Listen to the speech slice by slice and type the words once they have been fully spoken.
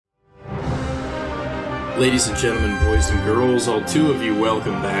Ladies and gentlemen, boys and girls, all two of you,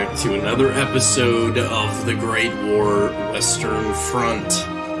 welcome back to another episode of the Great War Western Front.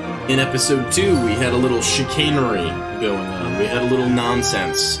 In episode 2, we had a little chicanery going on, we had a little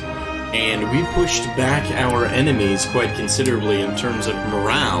nonsense, and we pushed back our enemies quite considerably in terms of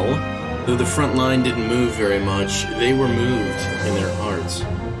morale. Though the front line didn't move very much, they were moved in their hearts.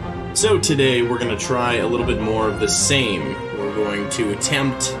 So today we're going to try a little bit more of the same. We're going to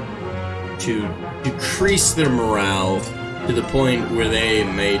attempt to decrease their morale to the point where they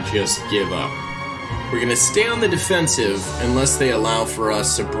may just give up. We're going to stay on the defensive unless they allow for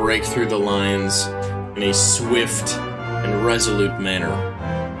us to break through the lines in a swift and resolute manner.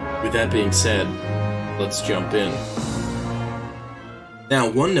 With that being said, let's jump in. Now,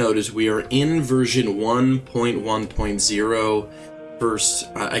 one note is we are in version 1.1.0. First,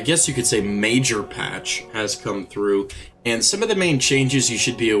 I guess you could say major patch has come through, and some of the main changes you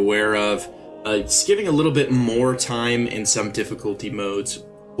should be aware of. It's giving a little bit more time in some difficulty modes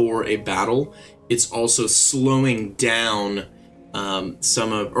for a battle. It's also slowing down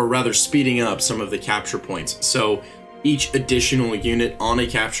speeding up some of the capture points. So each additional unit on a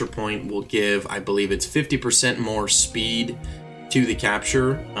capture point will give, I believe it's 50% more speed to the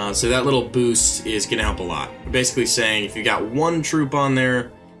capture. So that little boost is going to help a lot. Basically saying if you got one troop on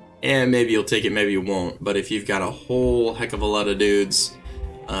there, maybe you'll take it, maybe you won't. But if you've got a whole heck of a lot of dudes,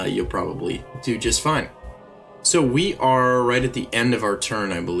 you'll probably do just fine. So we are right at the end of our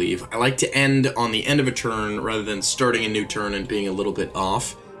turn, I believe. I like to end on the end of a turn rather than starting a new turn and being a little bit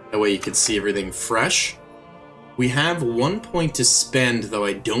off. That way you can see everything fresh. We have 1 point to spend, though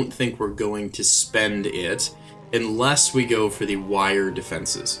I don't think we're going to spend it unless we go for the wire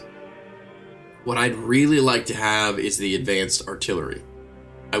defenses. What I'd really like to have is the advanced artillery.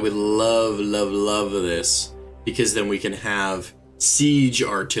 I would love, love, love this, because then we can have siege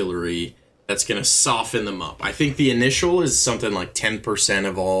artillery that's going to soften them up. I think the initial is something like 10%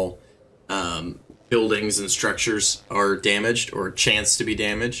 of all buildings and structures are damaged or chance to be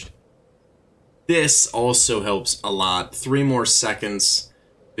damaged. This also helps a lot. 3 more seconds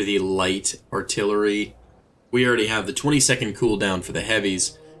for the light artillery. We already have the 20-second cooldown for the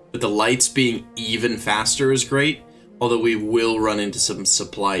heavies, but the lights being even faster is great, although we will run into some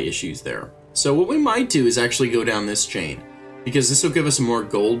supply issues there. So what we might do is actually go down this chain, because this will give us more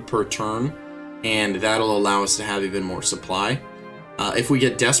gold per turn, and that'll allow us to have even more supply. If we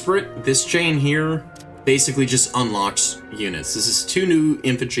get desperate, this chain here basically just unlocks units. This is 2 new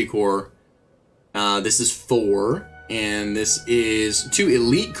infantry corps, this is 4, and this is 2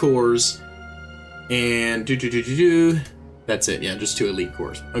 elite corps, and that's it, yeah, just 2 elite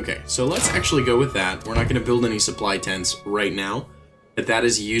corps. Okay, so let's actually go with that. We're not going to build any supply tents right now, but that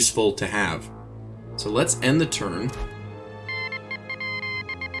is useful to have. So let's end the turn.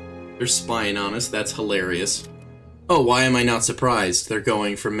 They're spying on us. That's hilarious. Oh, why am I not surprised? They're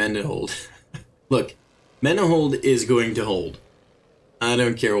going for men to hold. Look, men to hold is going to hold. I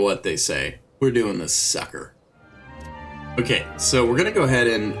don't care what they say. We're doing this sucker. Okay, so we're going to go ahead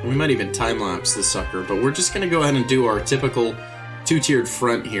and... we might even time-lapse this sucker, but we're just going to go ahead and do our typical 2-tiered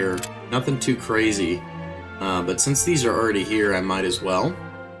front here. Nothing too crazy. But since these are already here, I might as well.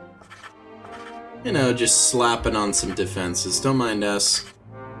 You know, just slapping on some defenses. Don't mind us.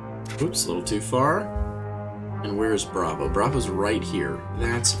 Oops, a little too far. And where's Bravo? Bravo's right here.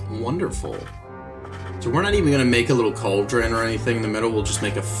 That's wonderful. So we're not even going to make a little cauldron or anything in the middle. We'll just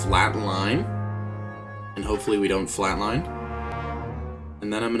make a flat line. And hopefully we don't flatline.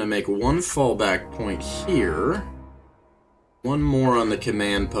 And then I'm going to make 1 fallback point here. 1 more on the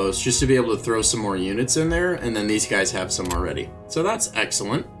command post, just to be able to throw some more units in there. And then these guys have some already. So that's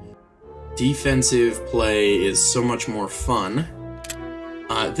excellent. Defensive play is so much more fun.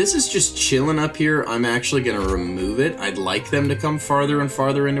 This is just chilling up here. I'm actually going to remove it. I'd like them to come farther and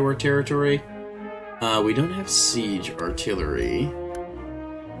farther into our territory. We don't have siege artillery.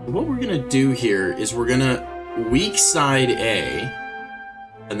 What we're going to do here is we're going to weak side A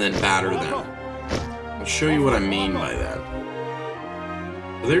and then batter them. I'll show you what I mean by that.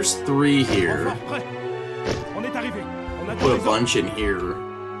 So there's 3 here. Put a bunch in here.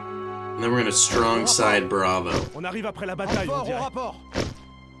 And then we're going to strong side Bravo.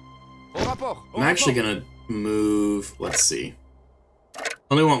 I'm actually going to move, let's see. I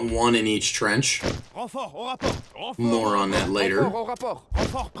only want 1 in each trench. More on that later.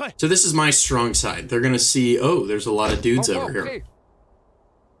 So this is my strong side. They're going to see, oh, there's a lot of dudes over here.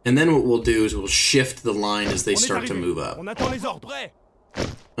 And then what we'll do is we'll shift the line as they start to move up.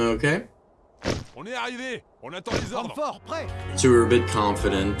 Okay. So we're a bit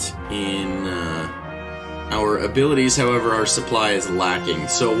confident in our abilities, however our supply is lacking.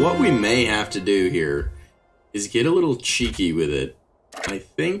 So what we may have to do here is get a little cheeky with it. I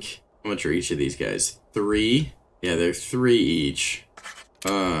think, how much are each of these guys? 3? Yeah, they're 3 each.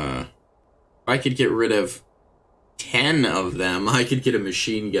 If I could get rid of 10 of them, I could get a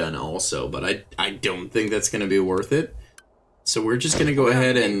machine gun also, but I don't think that's going to be worth it. So we're just going to go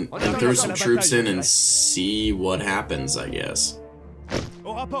ahead and throw some troops in and see what happens, I guess.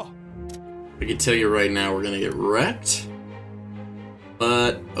 I can tell you right now we're going to get wrecked.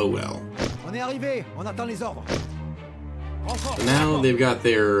 But, oh well. So now they've got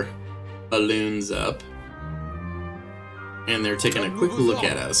their balloons up. And they're taking a quick look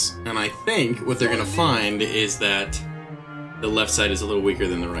at us. And I think what they're going to find is that the left side is a little weaker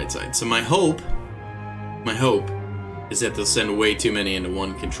than the right side. So my hope is that they'll send way too many into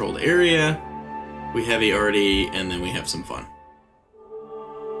one controlled area. We heavy arty, and then we have some fun.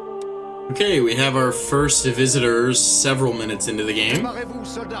 Okay, we have our first visitors several minutes into the game. We're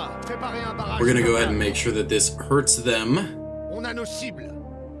going to go ahead and make sure that this hurts them.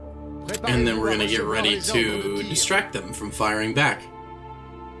 And then we're going to get ready to distract them from firing back.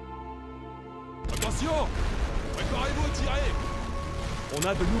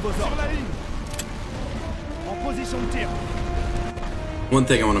 One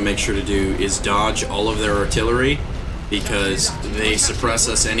thing I want to make sure to do is dodge all of their artillery, because they suppress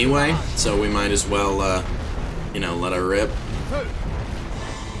us anyway, so we might as well, you know, let her rip.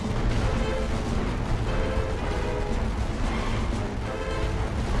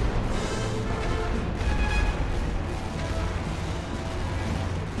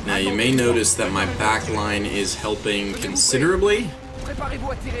 Now you may notice that my back line is helping considerably,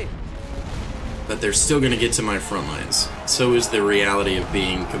 but they're still going to get to my front lines. So is the reality of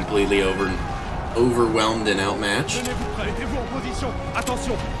being completely overwhelmed and outmatched.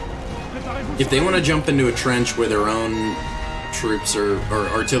 If they want to jump into a trench where their own troops or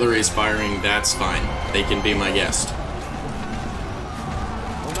artillery is firing, that's fine. They can be my guest.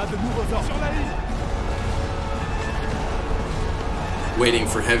 Waiting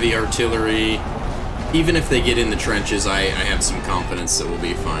for heavy artillery. Even if they get in the trenches, I have some confidence that we'll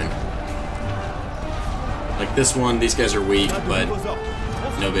be fine. Like this one, these guys are weak, but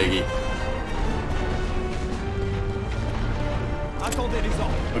no biggie.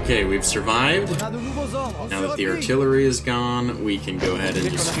 Okay, we've survived. Now that the artillery is gone, we can go ahead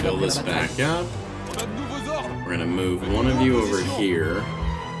and just fill this back up. We're gonna move one of you over here.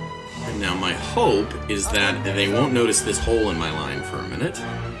 And now my hope is that they won't notice this hole in my line for a minute.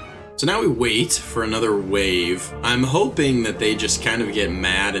 So now we wait for another wave. I'm hoping that they just kind of get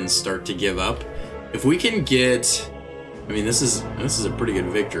mad and start to give up. If we can get, I mean, this is a pretty good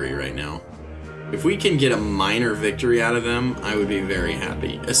victory right now. If we can get a minor victory out of them, I would be very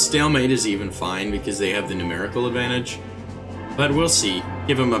happy. A stalemate is even fine because they have the numerical advantage. But we'll see.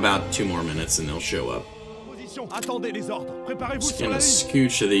 Give them about 2 more minutes and they'll show up. Just gonna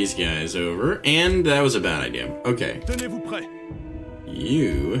scooch these guys over, and that was a bad idea. Okay.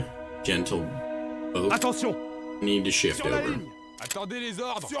 You, gentle folk, need to shift over.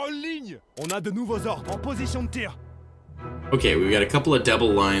 Okay, we've got a couple of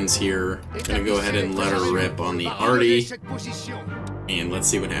double lines here. Gonna go ahead and let her rip on the arty, and let's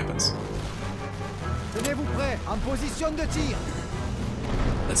see what happens.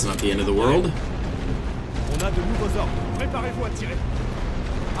 That's not the end of the world.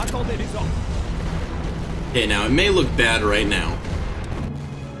 Okay, now it may look bad right now,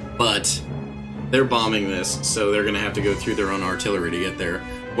 but they're bombing this, so they're gonna have to go through their own artillery to get there.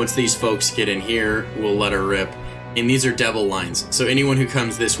 Once these folks get in here, we'll let her rip. And these are devil lines, so anyone who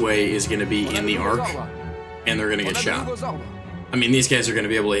comes this way is gonna be in the arc, and they're gonna get shot. I mean, these guys are gonna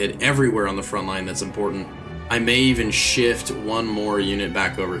be able to hit everywhere on the front line. That's important. I may even shift one more unit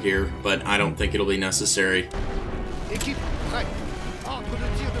back over here, but I don't think it'll be necessary.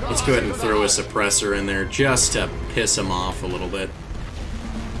 Let's go ahead and throw a suppressor in there just to piss them off a little bit.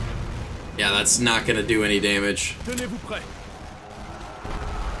 Yeah, that's not going to do any damage.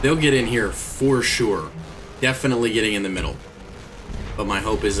 They'll get in here for sure. Definitely getting in the middle. But my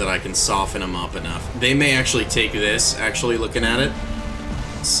hope is that I can soften them up enough. They may actually take this, actually looking at it.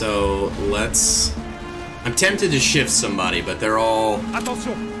 So let's... I'm tempted to shift somebody, but they're all...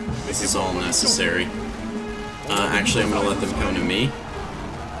 This is all necessary. Actually, I'm going to let them come to me.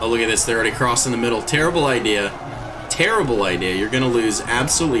 Oh, look at this. They're already crossing the middle. Terrible idea. Terrible idea. You're going to lose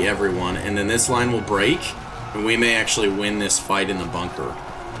absolutely everyone, and then this line will break, and we may actually win this fight in the bunker.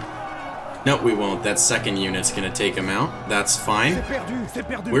 No, we won't. That second unit's going to take them out. That's fine.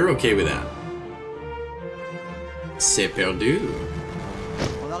 We're okay with that. C'est perdu.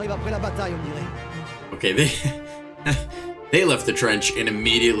 Okay, they left the trench and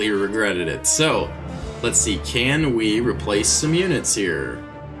immediately regretted it. So, Let's see, can we replace some units here?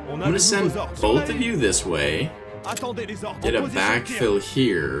 I'm gonna send both of you this way. Get a backfill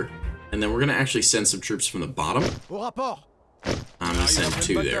here. And then we're gonna actually send some troops from the bottom. I'm gonna send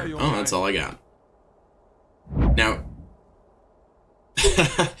 2 there. Oh, that's all I got. Now,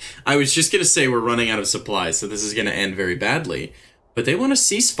 I was just gonna say we're running out of supplies, so this is gonna end very badly. But they want a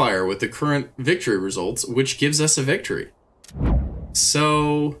ceasefire with the current victory results, which gives us a victory.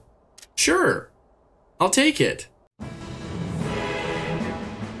 So, sure, I'll take it.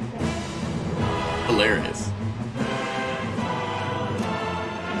 Hilarious.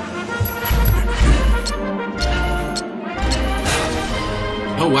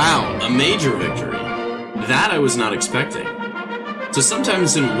 Oh wow, a major victory. That I was not expecting. So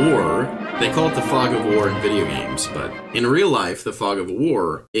sometimes in war, they call it the fog of war in video games, but in real life, the fog of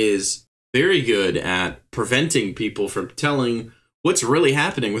war is very good at preventing people from telling what's really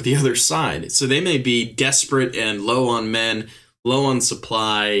happening with the other side. So they may be desperate and low on men, low on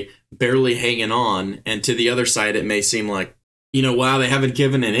supply, barely hanging on, and to the other side it may seem like, you know, wow, they haven't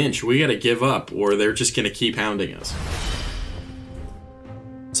given an inch, we gotta give up, or they're just gonna keep hounding us.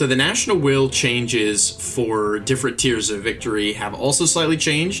 So the national will changes for different tiers of victory have also slightly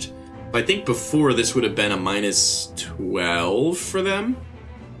changed. I think before this would have been a -12 for them,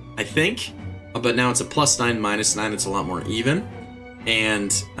 I think. But now it's a +9, -9, it's a lot more even.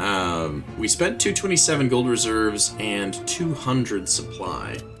 And we spent 227 gold reserves and 200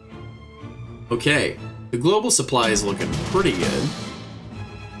 supply. Okay, the global supply is looking pretty good.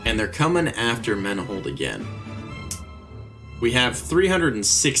 And they're coming after Menhold again. We have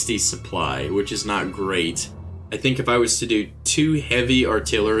 360 supply, which is not great. I think if I was to do 2 heavy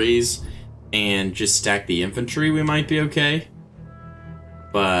artilleries and just stack the infantry, we might be okay.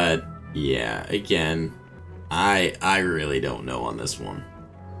 But yeah, again, I really don't know on this one.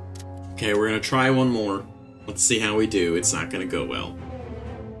 Okay, we're gonna try one more. Let's see how we do. It's not gonna go well.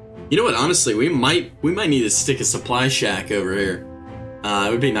 You know what? Honestly, we might need to stick a supply shack over here. It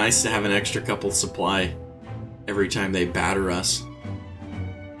would be nice to have an extra couple supply every time they batter us.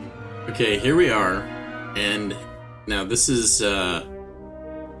 Okay, here we are, and now this is a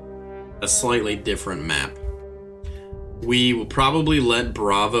slightly different map. We will probably let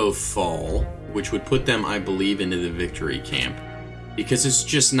Bravo fall, which would put them, I believe, into the victory camp, because it's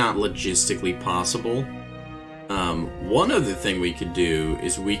just not logistically possible. One other thing we could do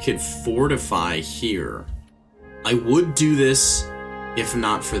is we could fortify here. I would do this if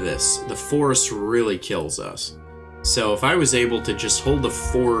not for this. The forest really kills us. So if I was able to just hold the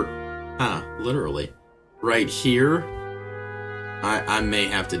fort, literally, right here, I may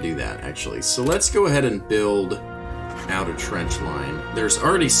have to do that, actually. So let's go ahead and build out a trench line. There's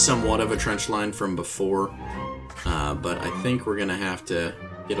already somewhat of a trench line from before, but I think we're gonna have to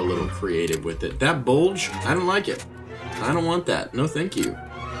get a little creative with it. That bulge, I don't like it. I don't want that. No, thank you.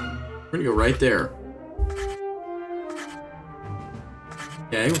 We're gonna go right there.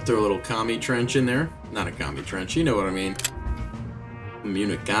 Okay, we'll throw a little commie trench in there. Not a commie trench, you know what I mean.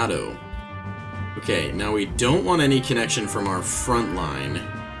 Comunicado. Okay, now we don't want any connection from our front line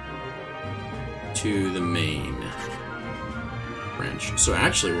to the main trench. So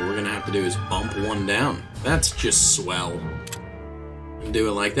actually what we're gonna have to do is bump one down. That's just swell. And do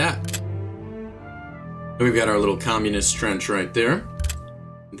it like that. And we've got our little communist trench right there.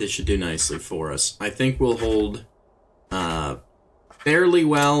 This should do nicely for us. I think we'll hold fairly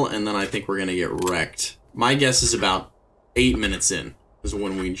well, and then I think we're gonna get wrecked. My guess is about 8 minutes in is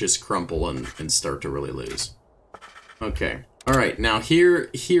when we just crumple and start to really lose. Okay, all right, now here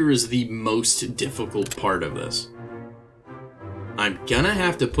is the most difficult part of this. I'm gonna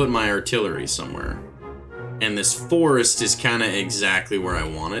have to put my artillery somewhere, and this forest is kind of exactly where I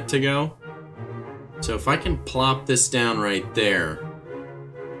want it to go. So if I can plop this down right there,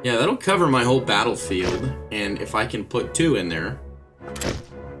 yeah, that'll cover my whole battlefield, and if I can put 2 in there,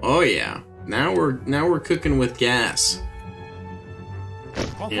 oh yeah, now we're cooking with gas.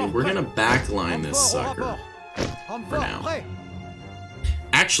 And we're gonna backline this sucker for now.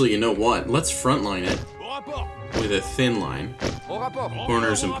 Actually, you know what? Let's frontline it with a thin line.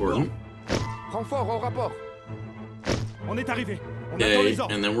 Corner's important. Okay,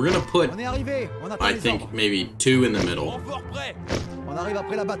 and then we're gonna put, I think, maybe 2 in the middle.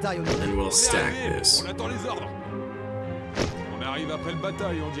 And we'll stack this.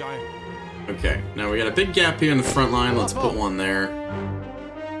 Okay, now we got a big gap here in the front line. Let's put one there.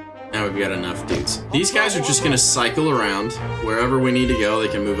 Now we've got enough dudes. These guys are just gonna cycle around wherever we need to go. They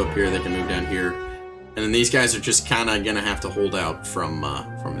can move up here, they can move down here. And then these guys are just kinda gonna have to hold out from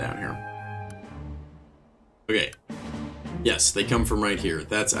down here. Okay. Yes, they come from right here.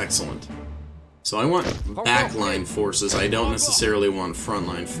 That's excellent. So I want backline forces. I don't necessarily want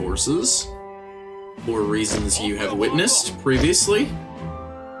frontline forces, for reasons you have witnessed previously.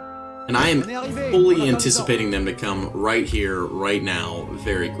 And I am fully anticipating them to come right here, right now,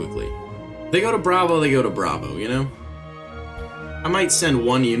 very quickly. They go to Bravo, they go to Bravo, you know? I might send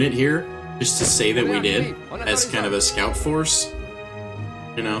one unit here, just to say that we did, as kind of a scout force.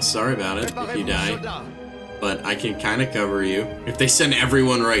 You know, sorry about it if you die. But I can kind of cover you. If they send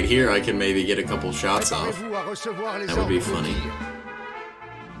everyone right here, I can maybe get a couple shots off. That would be funny.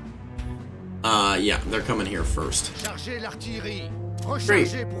 Yeah, they're coming here first.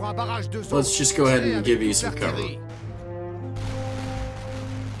 Great. Let's just go ahead and give you some cover.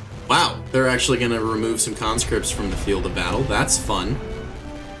 Wow, they're actually going to remove some conscripts from the field of battle. That's fun.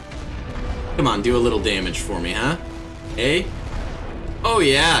 Come on, do a little damage for me, huh? Hey? Oh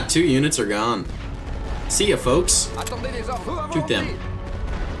yeah, 2 units are gone. See ya, folks. Shoot them.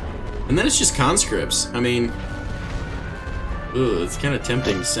 And then it's just conscripts. I mean, it's kind of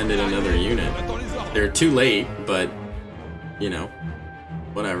tempting to send in another unit. They're too late, but, you know,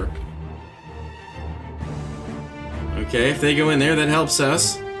 whatever. Okay, if they go in there, that helps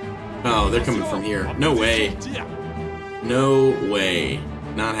us. Oh, they're coming from here. No way. No way.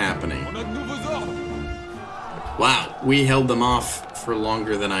 Not happening. Wow, we held them off for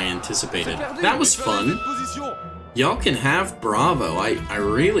longer than I anticipated. That was fun. Y'all can have Bravo. I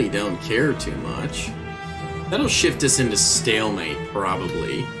really don't care too much. That'll shift us into stalemate,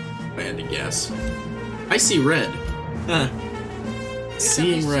 probably, if I had to guess. I see red. Huh.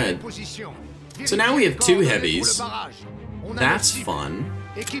 Seeing red. So now we have 2 heavies. That's fun.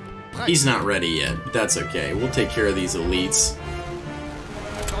 He's not ready yet, but that's okay. We'll take care of these elites.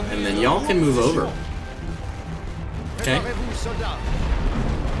 And then y'all can move over. Okay.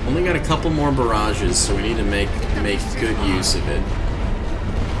 Only got a couple more barrages, so we need to make good use of it.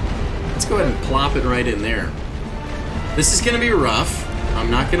 Let's go ahead and plop it right in there. This is going to be rough. I'm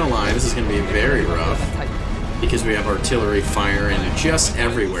not going to lie, this is going to be very rough. Because we have artillery firing just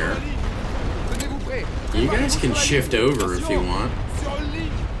everywhere. You guys can shift over if you want.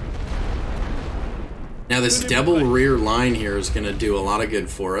 Now this double rear line here is going to do a lot of good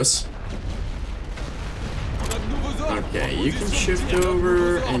for us. Okay, you can shift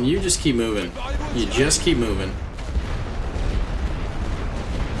over, and you just keep moving. You just keep moving.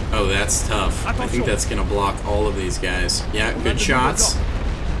 Oh, that's tough. I think that's going to block all of these guys. Yeah, good shots.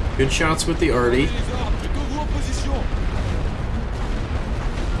 Good shots with the arty.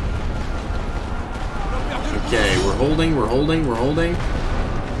 Okay, we're holding, we're holding, we're holding.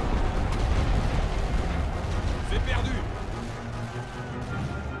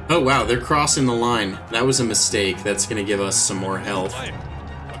 Oh wow, they're crossing the line. That was a mistake. That's gonna give us some more health.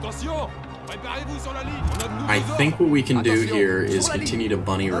 I think what we can do here is continue to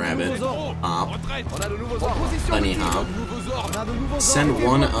bunny rabbit, hop, bunny hop, send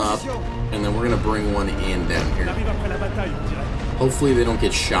one up, and then we're gonna bring one in down here. Hopefully they don't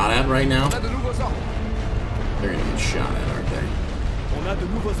get shot at right now. They're gonna get shot at, aren't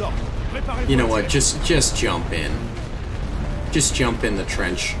they? You know what? Just jump in. Just jump in the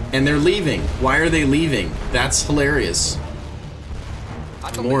trench. And they're leaving. Why are they leaving? That's hilarious.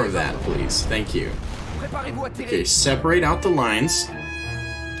 More of that, please. Thank you. Okay, separate out the lines.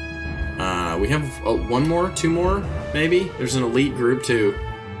 We have one more, 2 more, maybe? There's an elite group, too.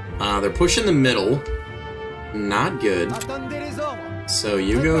 They're pushing the middle. Not good. So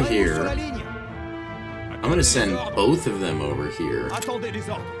you go here. I'm gonna send both of them over here.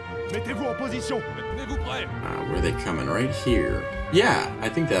 Where are they coming? Right here. Yeah, I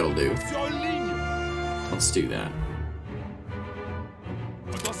think that'll do. Let's do that.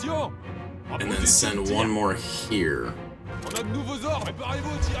 And then send one more here.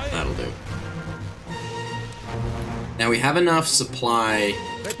 That'll do. Now we have enough supply.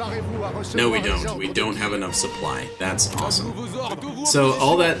 No, we don't. We don't have enough supply. That's awesome. So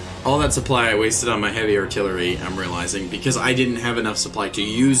all that supply I wasted on my heavy artillery, I'm realizing, because I didn't have enough supply to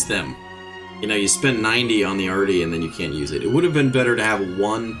use them. You know, you spend 90 on the arty and then you can't use it. It would have been better to have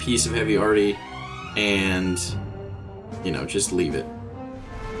 1 piece of heavy arty and, you know, just leave it.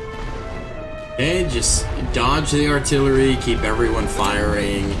 Okay, just dodge the artillery, keep everyone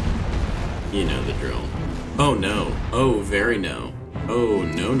firing. You know the drill. Oh no. Oh, very no. Oh,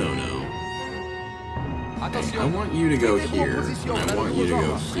 no, no, no. I want you to go here, and I want you to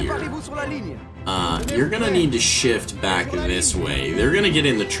go here. You're gonna need to shift back this way. They're gonna get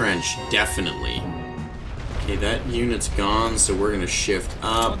in the trench, definitely. Okay, that unit's gone, so we're gonna shift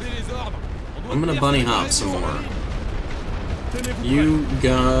up. I'm gonna bunny hop some more. You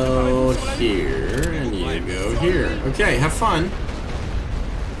go here, and you go here. Okay, have fun.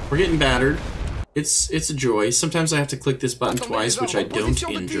 We're getting battered. it's a joy. Sometimes I have to click this button twice, which I don't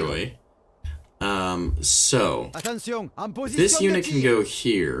enjoy. So this unit can go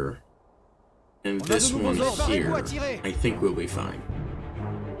here, and this one here. I think we'll be fine.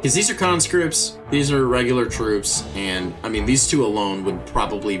 Because these are conscripts, these are regular troops, and, I mean, these two alone would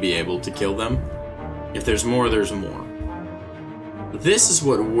probably be able to kill them. If there's more, there's more. This is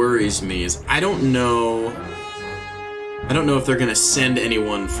what worries me, is I don't know if they're gonna send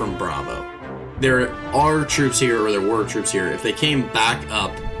anyone from Bravo. There are troops here, or there were troops here. If they came back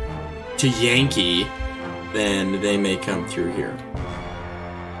up to Yankee, then they may come through here.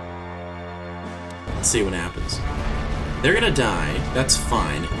 Let's see what happens. They're gonna die, that's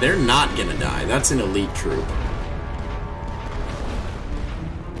fine. They're not gonna die, that's an elite troop.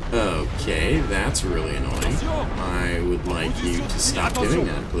 Okay, that's really annoying. I would like you to stop doing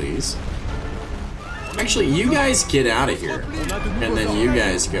that, please. Actually, you guys get out of here, and then you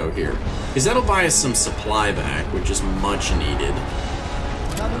guys go here. Because that'll buy us some supply back, which is much needed.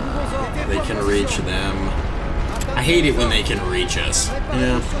 They can reach them. I hate it when they can reach us. You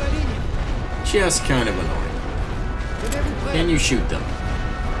know? Just kind of annoying. Can you shoot them?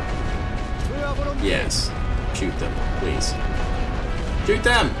 Yes. Shoot them, please. Shoot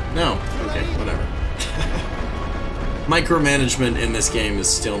them! No. Okay, whatever. Micromanagement in this game is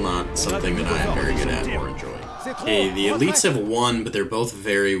still not something that I am very good at or enjoy. Okay, the elites have won, but they're both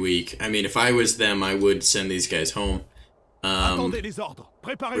very weak. I mean, if I was them, I would send these guys home.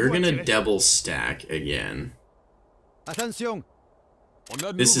 We're gonna double stack again.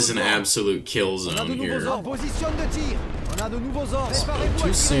 This is an absolute kill zone here. Spoke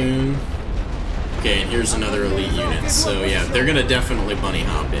too soon. Okay, and here's another elite unit. So yeah, they're gonna definitely bunny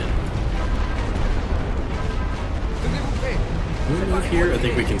hop in. Can we move here? I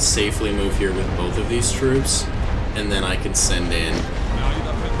think we can safely move here with both of these troops, and then I can send in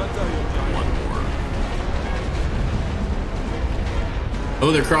one more.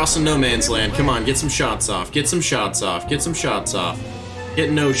 Oh, they're crossing no man's land. Come on, get some shots off. Get some shots off. Get some shots off.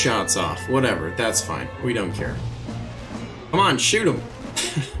 Get no shots off. Whatever, that's fine. We don't care. Come on, shoot them.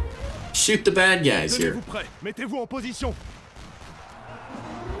 Shoot the bad guys here.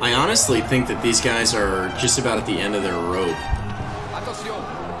 I honestly think that these guys are just about at the end of their rope.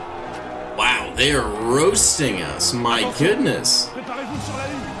 Wow, they are roasting us. My goodness.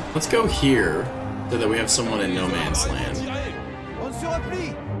 Let's go here so that we have someone in no man's land.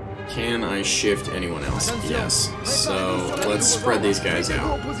 Can I shift anyone else? Yes. So let's spread these guys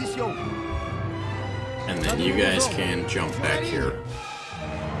out. And then you guys can jump back here.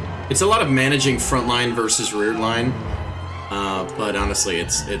 It's a lot of managing front line versus rear line. But honestly,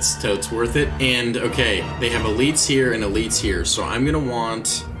 it's totes worth it. And okay, they have elites here and elites here, so I'm gonna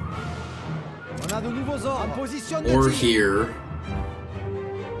want more here.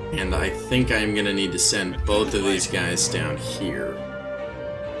 And I think I'm gonna need to send both of these guys down here.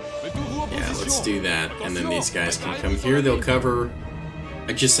 Yeah, let's do that. And then these guys can come here, they'll cover.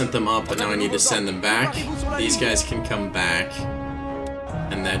 I just sent them up, but now I need to send them back. These guys can come back.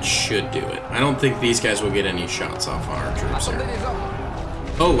 And that should do it. I don't think these guys will get any shots off our troops here.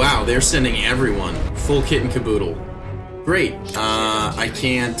 Oh wow, they're sending everyone. Full kit and caboodle. Great. I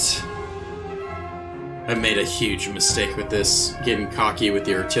can't... I made a huge mistake with this, getting cocky with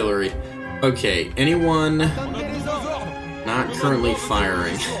the artillery. Okay, anyone not currently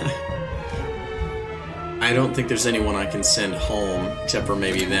firing? I don't think there's anyone I can send home, except for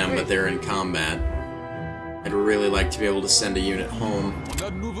maybe them, but they're in combat. I'd really like to be able to send a unit home.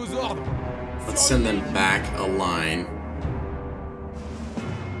 Let's send them back a line.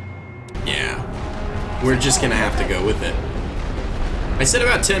 Yeah. We're just gonna have to go with it. I said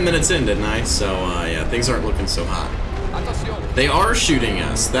about 10 minutes in, didn't I? So, yeah, things aren't looking so hot. They are shooting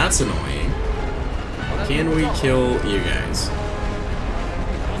us. That's annoying. Can we kill you guys?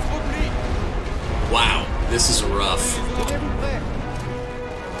 Wow, this is rough.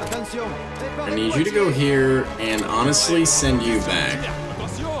 I need you to go here and honestly send you back.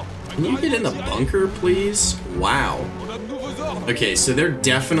 Can you get in the bunker, please? Wow. Okay, so they're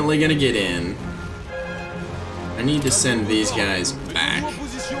definitely gonna get in. I need to send these guys back.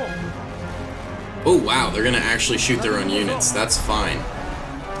 Oh wow, they're gonna actually shoot their own units. That's fine.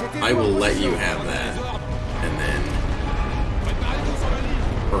 I will let you have that. And then...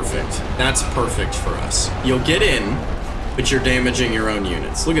 perfect. That's perfect for us. You'll get in, but you're damaging your own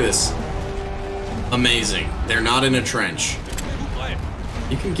units. Look at this. Amazing. They're not in a trench.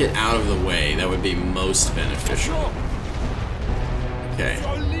 You can get out of the way. That would be most beneficial. Okay.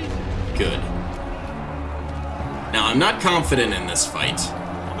 Good. Now, I'm not confident in this fight.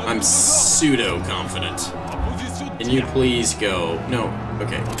 I'm pseudo-confident. Can you please go? No.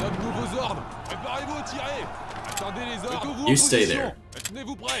 Okay. You stay there.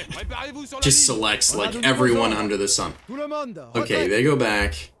 Just selects like everyone under the sun. Okay, they go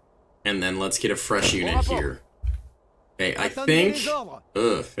back, and then let's get a fresh unit here. Okay, I think,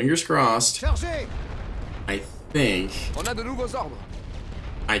 fingers crossed, I think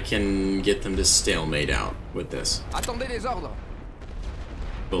I can get them to stalemate out with this.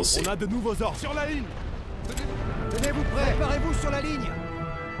 We'll see.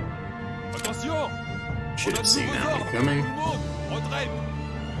 Should have seen that one coming.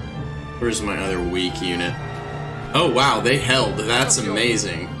 Where's my other weak unit? Oh wow, they held. That's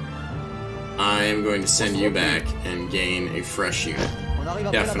amazing. I am going to send you back and gain a fresh unit.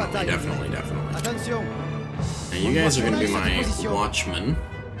 Definitely, definitely, definitely. Now you guys are going to be my watchmen.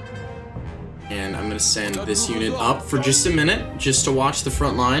 And I'm going to send this unit up for just a minute, just to watch the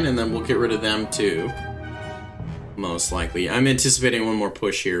front line, and then we'll get rid of them too. Most likely. I'm anticipating one more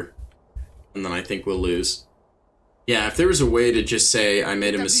push here, and then I think we'll lose. Yeah, if there was a way to just say, I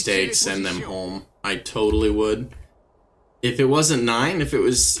made a mistake, send them home, I totally would. If it wasn't 9, if it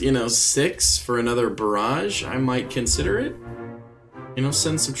was, you know, 6 for another barrage, I might consider it. You know,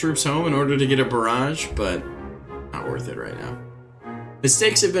 send some troops home in order to get a barrage, but not worth it right now.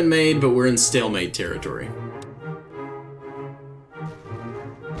 Mistakes have been made, but we're in stalemate territory.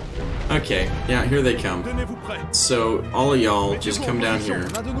 Okay, yeah, here they come. So, all of y'all, just come down here.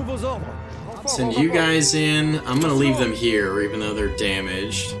 Send you guys in. I'm gonna leave them here, even though they're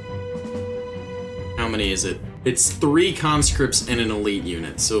damaged. How many is it? It's 3 conscripts and an elite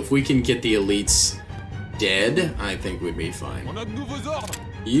unit, so if we can get the elites dead, I think we'd be fine.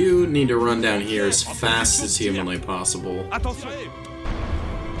 You need to run down here as fast as humanly possible.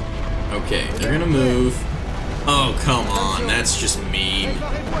 Okay, they're gonna move. Oh, come on, that's just mean.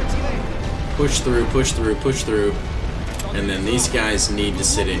 Push through, push through, push through. And then these guys need to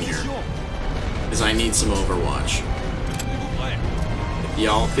sit in here, because I need some overwatch. If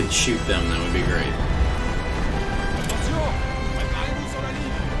y'all could shoot them, that would be great.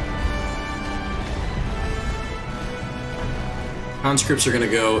 Conscripts are gonna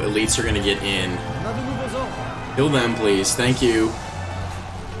go, elites are gonna get in. Kill them, please. Thank you.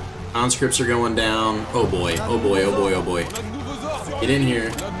 Conscripts are going down. Oh boy, oh boy, oh boy, oh boy. Get in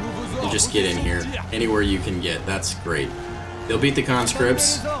here. And just get in here. Anywhere you can get. That's great. They'll beat the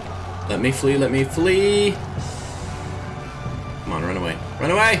conscripts. Let me flee, let me flee. Come on, run away.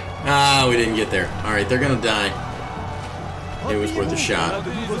 Run away! Ah, we didn't get there. Alright, they're gonna die. It was worth a shot.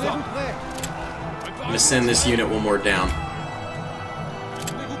 I'm gonna send this unit one more down.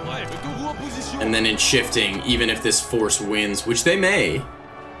 And then in shifting, even if this force wins, which they may.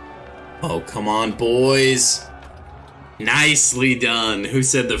 Oh, come on, boys. Nicely done. Who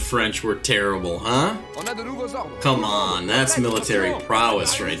said the French were terrible, huh? Come on, that's military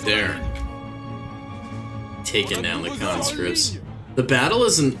prowess right there. Taking down the conscripts. The battle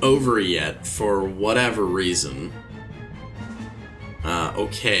isn't over yet, for whatever reason.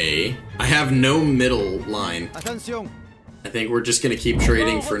 Okay. I have no middle line. I think we're just gonna keep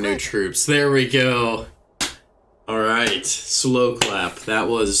trading for new troops. There we go. Alright, slow clap. That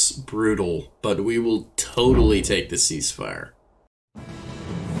was brutal, but we will totally take the ceasefire.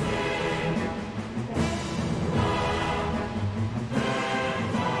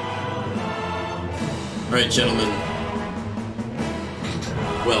 Alright, gentlemen.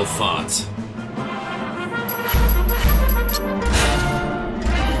 Well fought.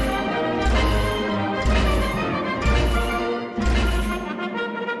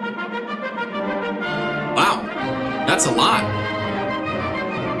 Wow, that's a lot.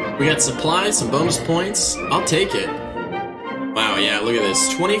 We got supplies, some bonus points. I'll take it. Wow, yeah, look at this.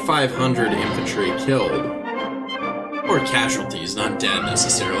 2,500 infantry killed. Or casualties, not dead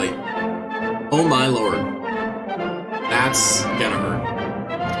necessarily. Oh my lord. That's gonna hurt.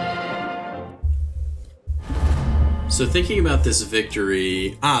 So thinking about this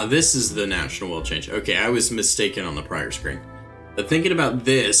victory... Ah, this is the national world change. Okay, I was mistaken on the prior screen. But thinking about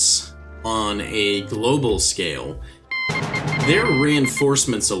this on a global scale, their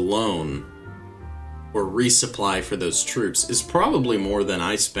reinforcements alone, or resupply for those troops, is probably more than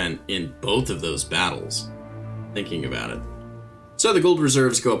I spent in both of those battles. Thinking about it. So the gold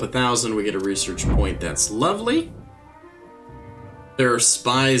reserves go up 1,000, we get a research point, that's lovely. There are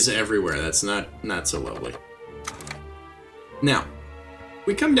spies everywhere, that's not so lovely. Now,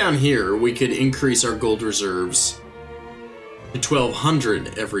 we come down here, we could increase our gold reserves to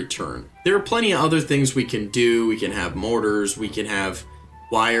 1,200 every turn. There are plenty of other things we can do. We can have mortars, we can have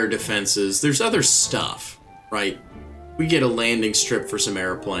wire defenses. There's other stuff, right? We get a landing strip for some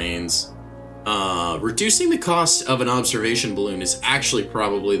airplanes. Reducing the cost of an observation balloon is actually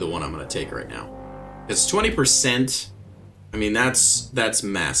probably the one I'm going to take right now. Because 20%, I mean, that's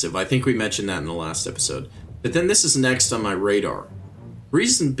massive. I think we mentioned that in the last episode. But then this is next on my radar.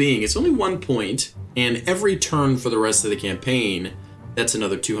 Reason being, it's only 1 point, and every turn for the rest of the campaign, that's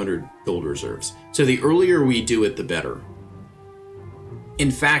another 200 gold reserves. So the earlier we do it, the better. In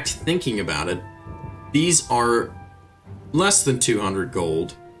fact, thinking about it, these are less than 200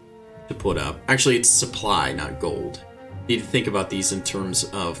 gold to put up. Actually, it's supply, not gold. You need to think about these in terms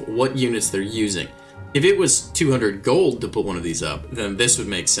of what units they're using. If it was 200 gold to put one of these up, then this would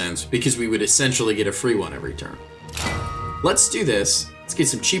make sense, because we would essentially get a free one every turn. Let's do this. Let's get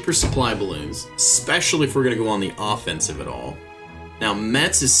some cheaper supply balloons, especially if we're going to go on the offensive at all. Now,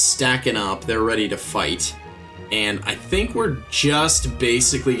 Metz is stacking up. They're ready to fight. And I think we're just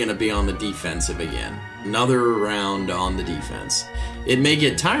basically going to be on the defensive again. Another round on the defense. It may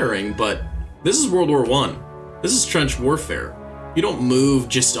get tiring, but this is World War I. This is trench warfare. You don't move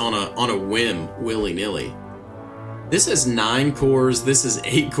just on a whim, willy-nilly. This has 9 cores. This is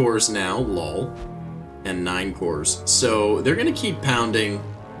 8 cores now, lol. And 9 cores. So they're going to keep pounding.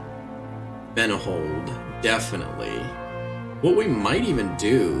 Benehold, definitely. What we might even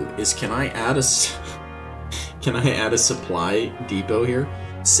do is, can I add a supply depot here?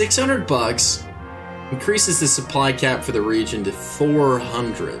 600 bucks increases the supply cap for the region to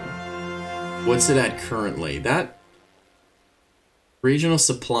 400. What's it at currently? That regional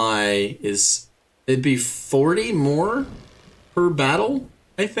supply is, it'd be 40 more per battle,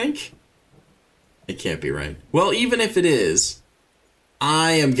 I think. It can't be right. Well, even if it is,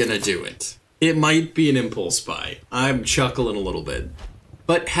 I am gonna do it. It might be an impulse buy. I'm chuckling a little bit.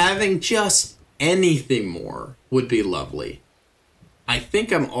 But having just anything more would be lovely. I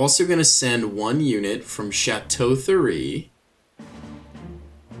think I'm also gonna send 1 unit from Chateau Thury.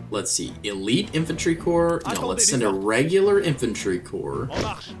 Let's see, Elite Infantry Corps. No, let's send a regular Infantry Corps.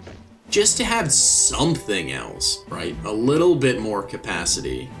 Just to have something else, right? A little bit more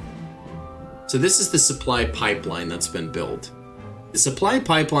capacity. So this is the supply pipeline that's been built. The supply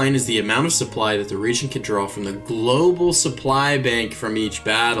pipeline is the amount of supply that the region can draw from the global supply bank from each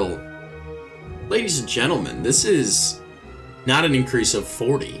battle. Ladies and gentlemen, this is not an increase of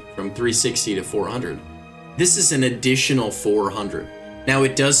 40 from 360 to 400. This is an additional 400. Now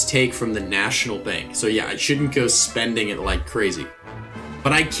it does take from the national bank, so yeah, I shouldn't go spending it like crazy.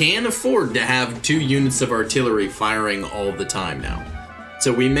 But I can afford to have 2 units of artillery firing all the time now.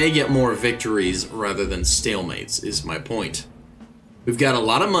 So we may get more victories rather than stalemates, is my point. We've got a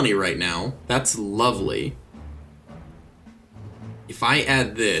lot of money right now. That's lovely. If I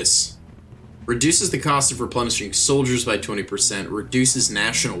add this, reduces the cost of replenishing soldiers by 20%, reduces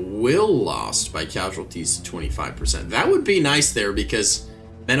national will lost by casualties to 25%. That would be nice there, because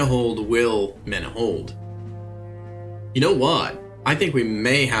Menehold will Menehold. You know what? I think we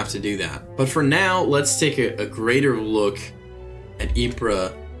may have to do that. But for now, let's take a greater look at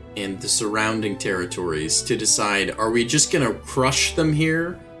Ypres and the surrounding territories to decide, are we just going to crush them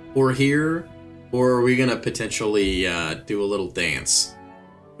here, or are we going to potentially do a little dance?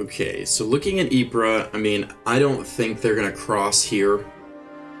 Okay, so looking at Ypres, I mean, I don't think they're going to cross here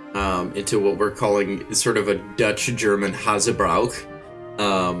into what we're calling sort of a Dutch-German Hasebrauch.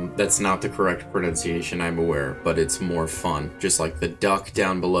 That's not the correct pronunciation, I'm aware, but it's more fun, just like the duck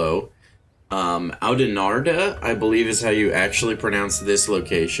down below. Oudenarde, I believe is how you actually pronounce this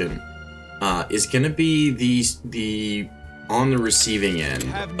location, is going to be the on the receiving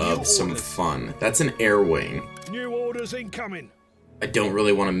end of some fun. That's an air wing. New orders incoming. I don't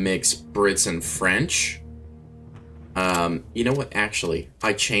really want to mix Brits and French. You know what? Actually,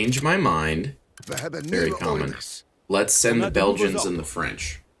 I changed my mind. Very common. Let's send the Belgians and the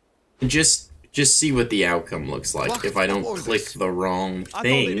French. And just see what the outcome looks like if I don't click the wrong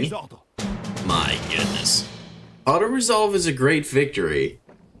thing. My goodness. Auto-resolve is a great victory.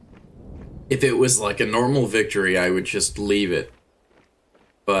 If it was like a normal victory, I would just leave it.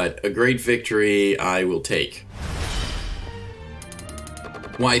 But a great victory, I will take.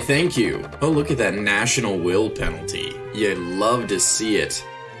 Why, thank you. Oh, look at that national will penalty. You'd love to see it.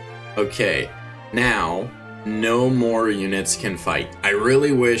 Okay, now, no more units can fight. I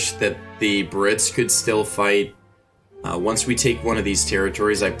really wish that the Brits could still fight. Once we take one of these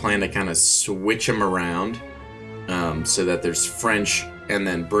territories, I plan to kind of switch them around so that there's French and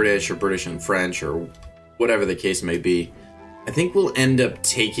then British, or British and French, or whatever the case may be. I think we'll end up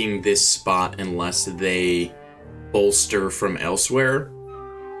taking this spot unless they bolster from elsewhere.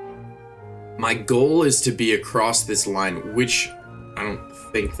 My goal is to be across this line, which I don't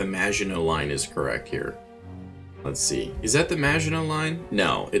think the Maginot line is correct here. Let's see. Is that the Maginot line?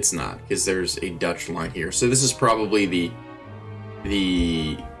 No, it's not, because there's a Dutch line here. So this is probably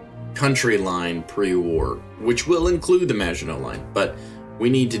the country line pre-war, which will include the Maginot line. But we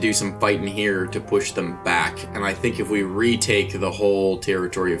need to do some fighting here to push them back. And I think if we retake the whole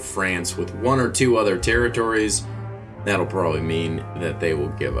territory of France with 1 or 2 other territories, that'll probably mean that they will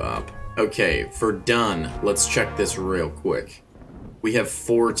give up. Okay, for done, let's check this real quick. We have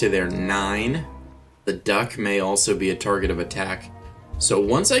 4 to their 9. The duck may also be a target of attack. So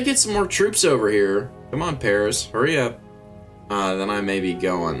once I get some more troops over here, come on Paris, hurry up, then I may be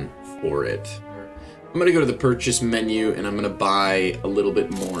going for it. I'm gonna go to the purchase menu and I'm gonna buy a little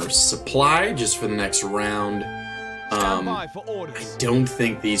bit more supply just for the next round. I don't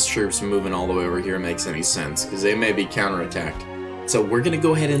think these troops moving all the way over here makes any sense because they may be counterattacked. So we're gonna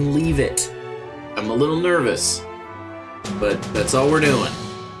go ahead and leave it. I'm a little nervous, but that's all we're doing.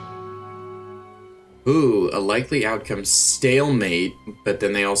 Ooh, a likely outcome stalemate, but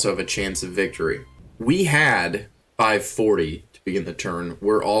then they also have a chance of victory. We had 540 to begin the turn.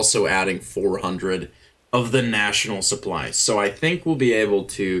 We're also adding 400 of the national supplies. So I think we'll be able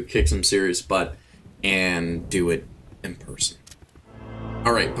to kick some serious butt and do it in person.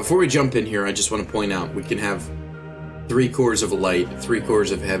 Alright, before we jump in here, I just want to point out we can have 3 corps of light, 3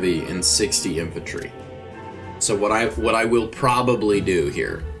 corps of heavy, and 60 infantry. So what I will probably do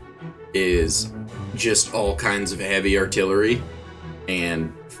here is just all kinds of heavy artillery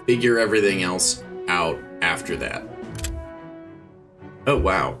and figure everything else out after that. Oh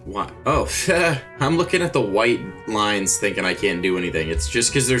wow, what? Oh, I'm looking at the white lines thinking I can't do anything. It's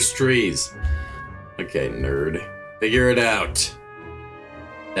just because there's trees. Okay, nerd. Figure it out.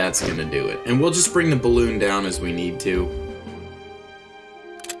 That's gonna do it. And we'll just bring the balloon down as we need to.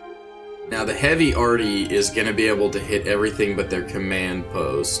 Now the heavy arty is going to be able to hit everything but their command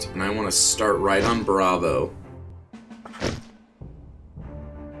post. And I want to start right on Bravo.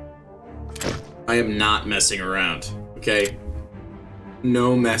 I am not messing around, okay?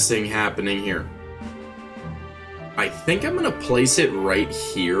 No messing happening here. I think I'm going to place it right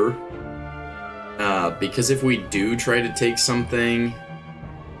here. Because if we do try to take something...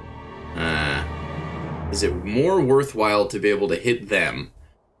 is it more worthwhile to be able to hit them?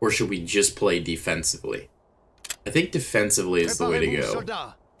 Or should we just play defensively? I think defensively is the way to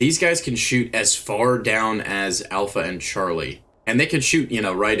go. These guys can shoot as far down as Alpha and Charlie. And they can shoot, you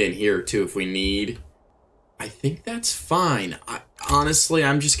know, right in here, too, if we need. I think that's fine. Honestly,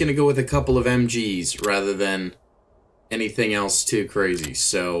 I'm just going to go with a couple of MGs rather than anything else too crazy.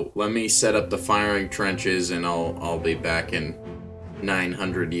 So let me set up the firing trenches, and I'll be back in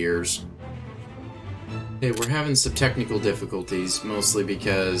 900 years. Okay, we're having some technical difficulties, mostly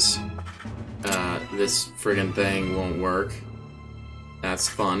because this friggin' thing won't work. That's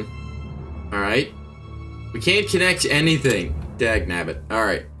fun. Alright. We can't connect anything. Dagnabbit.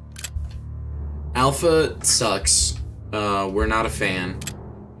 Alright. Alpha sucks. We're not a fan.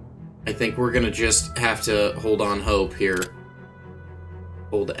 I think we're gonna just have to hold on hope here.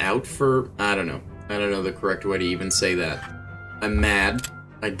 Hold out for... I don't know. I don't know the correct way to even say that. I'm mad.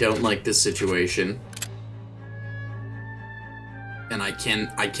 I don't like this situation. And I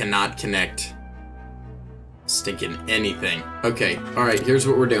cannot connect stinking anything. Okay, alright, here's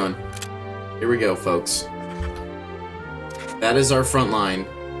what we're doing. Here we go, folks. That is our front line.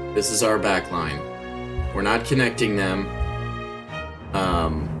 This is our back line. We're not connecting them.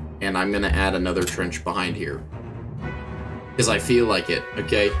 And I'm gonna add another trench behind here. Because I feel like it,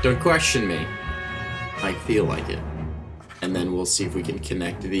 okay? Don't question me. I feel like it. And then we'll see if we can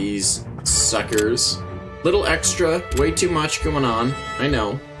connect these suckers. Little extra, way too much going on, I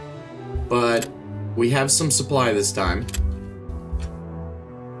know. But we have some supply this time.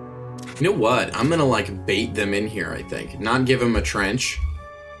 You know what? I'm gonna, like, bait them in here, I think. Not give them a trench.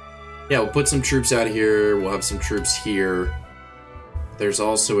 Yeah, we'll put some troops out here. We'll have some troops here. There's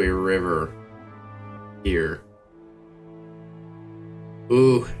also a river here.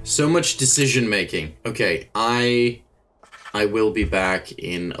 Ooh, so much decision making. Okay, I will be back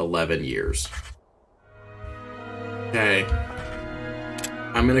in 11 years. Okay.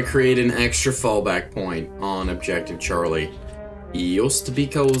 I'm gonna create an extra fallback point on Objective Charlie. Just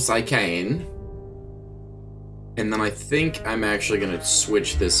because I can. And then I think I'm actually gonna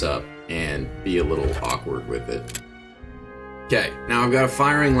switch this up and be a little awkward with it. Okay, now I've got a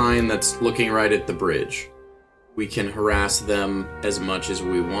firing line that's looking right at the bridge. We can harass them as much as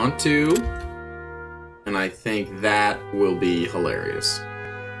we want to. And I think that will be hilarious.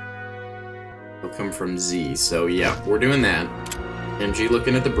 They'll come from Z, so yeah, we're doing that. MG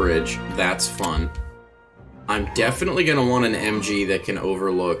looking at the bridge, that's fun. I'm definitely gonna want an MG that can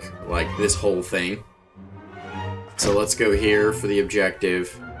overlook, like, this whole thing. So let's go here for the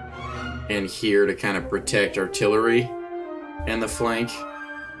objective, and here to kind of protect artillery and the flank.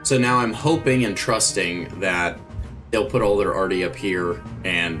 So now I'm hoping and trusting that they'll put all their arty up here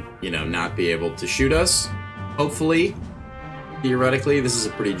and, you know, not be able to shoot us. Hopefully, theoretically, this is a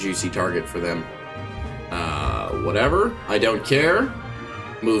pretty juicy target for them. Whatever, I don't care.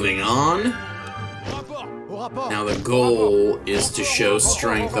 Moving on. Now the goal is to show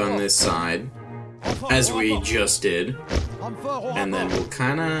strength on this side, as we just did, and then we'll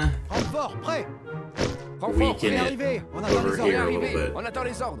kind of weaken it over here a little bit.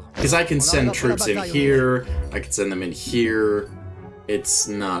 Because I can send troops in here, I can send them in here. It's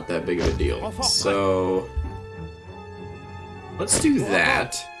not that big of a deal. So let's do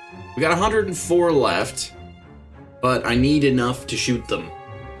that. We got 104 left, but I need enough to shoot them.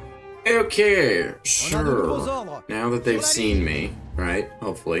 Okay, sure. Now that they've seen me, right?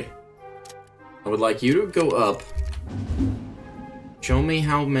 Hopefully. I would like you to go up. Show me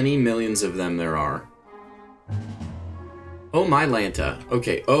how many millions of them there are. Oh, my Lanta.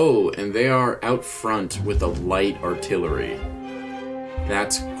 Okay, oh, and they are out front with the light artillery.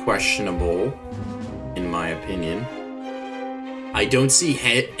 That's questionable, in my opinion. I don't see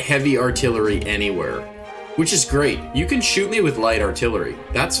heavy artillery anywhere, which is great. You can shoot me with light artillery.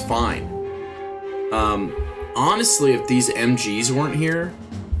 That's fine. Honestly, if these MGs weren't here,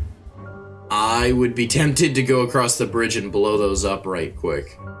 I would be tempted to go across the bridge and blow those up right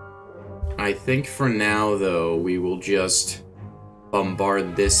quick. I think for now, though, we will just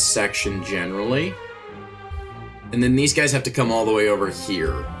bombard this section generally. And then these guys have to come all the way over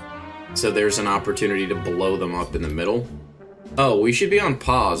here. So there's an opportunity to blow them up in the middle. Oh, we should be on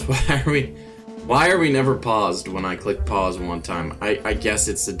pause. Why are we never paused when I click pause one time? I guess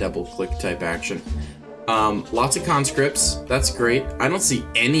it's the double click type action. Lots of conscripts. That's great. I don't see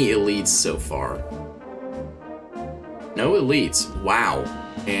any elites so far. No elites. Wow.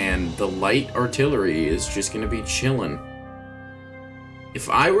 And the light artillery is just going to be chilling. If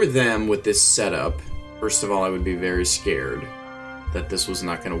I were them with this setup, first of all, I would be very scared that this was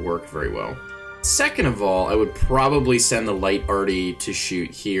not going to work very well. Second of all, I would probably send the light arty to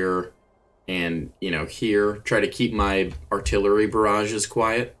shoot here and, you know, here. Try to keep my artillery barrages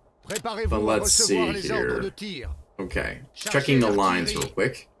quiet. But let's see here. Okay, checking the lines real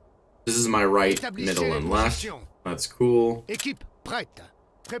quick. This is my right, middle, and left. That's cool.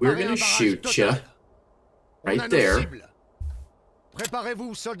 We're gonna shoot ya right there.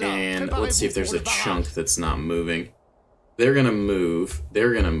 And let's see if there's a chunk that's not moving. They're gonna move.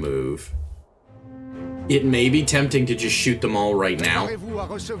 They're gonna move. It may be tempting to just shoot them all right now.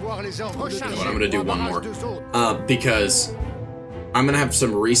 But I'm gonna do one more. Because I'm gonna have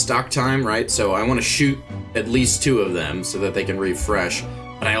some restock time, right? So I want to shoot at least 2 of them so that they can refresh.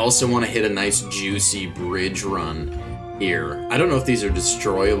 But I also want to hit a nice juicy bridge run here. I don't know if these are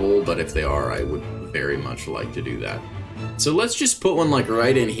destroyable, but if they are, I would very much like to do that. So let's just put one like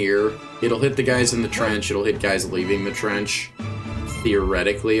right in here. It'll hit the guys in the trench. It'll hit guys leaving the trench.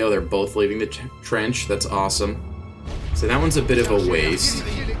 Theoretically, oh, they're both leaving the trench. That's awesome. So that one's a bit of a waste.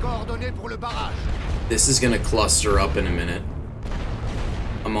 This is gonna cluster up in a minute.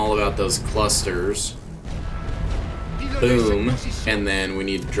 I'm all about those clusters. Boom. And then we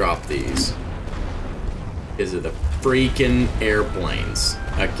need to drop these. Because of the freaking airplanes.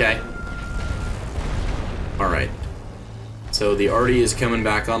 Okay? Alright. So the arty is coming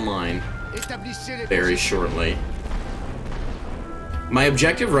back online very shortly. My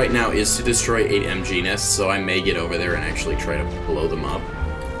objective right now is to destroy 8 MG nests, so I may get over there and actually try to blow them up.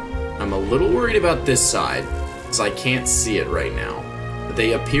 I'm a little worried about this side, because I can't see it right now. But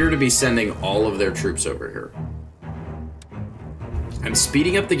they appear to be sending all of their troops over here. I'm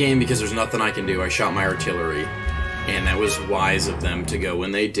speeding up the game because there's nothing I can do. I shot my artillery, and that was wise of them to go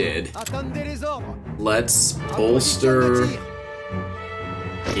when they did. Let's bolster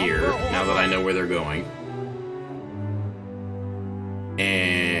here, now that I know where they're going.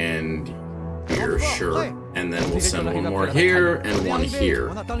 And here, sure. And then we'll send one more here and one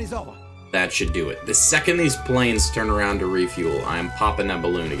here. That should do it. The second these planes turn around to refuel, I am popping that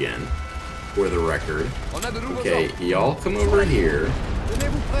balloon again. For the record. Okay, y'all come over here.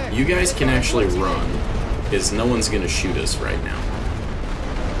 You guys can actually run, because no one's gonna shoot us right now.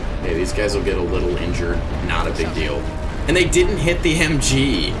 Okay, these guys will get a little injured. Not a big deal. And they didn't hit the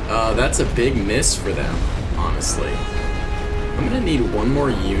MG. That's a big miss for them, honestly. I'm gonna need one more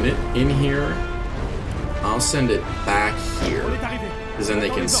unit in here. I'll send it back here, because then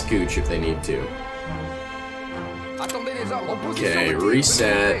they can scooch if they need to. Okay,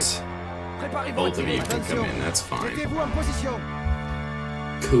 reset. Both of you can come in, that's fine.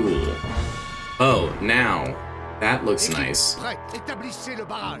 Cool. Oh, now, That looks nice.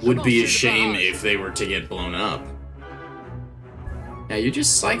 Would be a shame if they were to get blown up. Yeah, you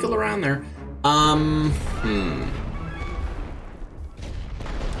just cycle around there.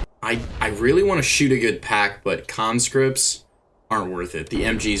 I really want to shoot a good pack, but conscripts aren't worth it. The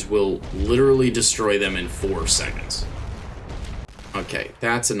MGs will literally destroy them in 4 seconds. Okay,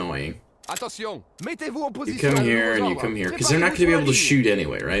 that's annoying. You come here and you come here, because they're not going to be able to shoot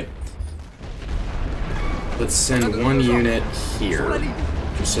anyway, right? Let's send 1 unit here,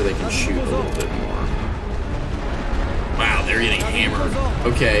 just so they can shoot a little bit more. Wow, they're getting hammered.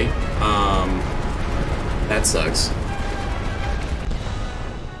 Okay, that sucks.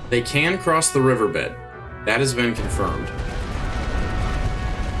 They can cross the riverbed. That has been confirmed.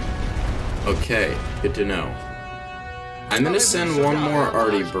 Okay, good to know. I'm gonna send 1 more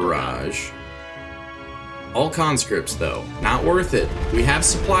arty barrage. All conscripts, though. Not worth it. We have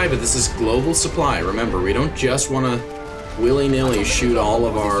supply, but this is global supply. Remember, we don't just want to willy-nilly shoot all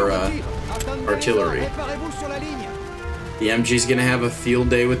of our artillery. The MG's gonna have a field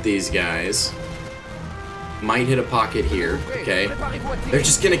day with these guys. Might hit a pocket here, okay? They're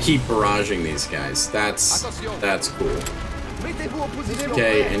just gonna keep barraging these guys. That's cool.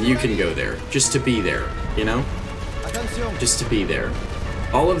 Okay, and you can go there. Just to be there, you know? Just to be there.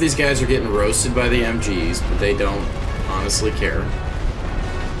 All of these guys are getting roasted by the MGs, but they don't honestly care.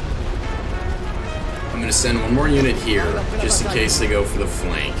 I'm gonna send 1 more unit here, just in case they go for the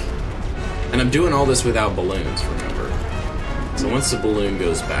flank. And I'm doing all this without balloons, remember? So once the balloon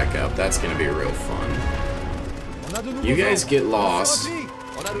goes back up, that's gonna be real fun. You guys get lost,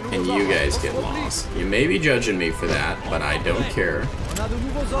 and you guys get lost. You may be judging me for that, but I don't care.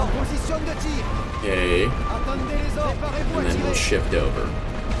 Okay. And then we'll shift over.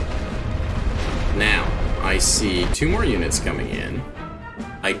 Now, I see 2 more units coming in.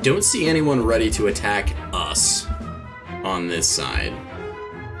 I don't see anyone ready to attack us on this side.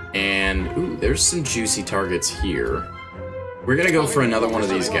 And, ooh, there's some juicy targets here. We're gonna go for another one of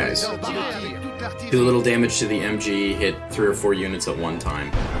these guys. Do a little damage to the MG, hit 3 or 4 units at one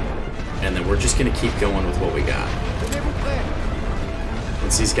time. And then we're just gonna keep going with what we got.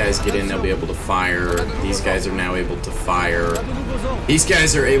 Once these guys get in, they'll be able to fire. These guys are now able to fire. These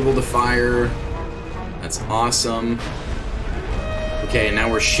guys are able to fire. That's awesome. Okay, now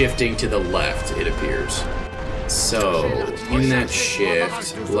we're shifting to the left, it appears. So, in that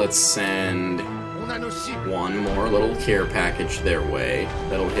shift, let's send 1 more little care package their way.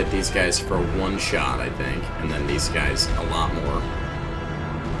 That'll hit these guys for 1 shot, I think. And then these guys a lot more.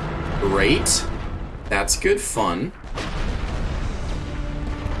 Great. That's good fun.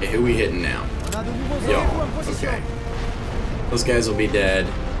 Okay, who we hitting now? Yo, okay. Those guys will be dead,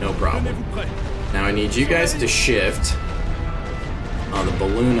 no problem. Now I need you guys to shift. The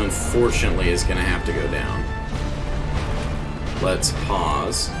balloon, unfortunately, is gonna have to go down. Let's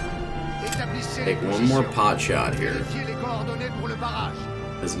pause. Take 1 more pot shot here.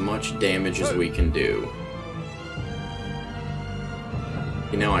 As much damage as we can do.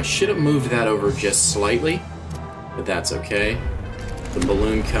 You know, I should have moved that over just slightly, but that's okay. The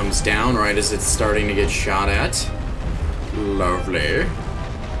balloon comes down right as it's starting to get shot at. Lovely.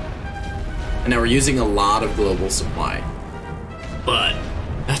 And now we're using a lot of global supply. But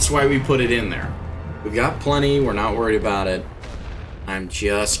that's why we put it in there. We've got plenty, we're not worried about it. I'm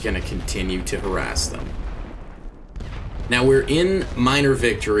just gonna continue to harass them. Now we're in minor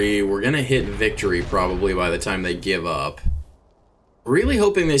victory. We're gonna hit victory probably by the time they give up. Really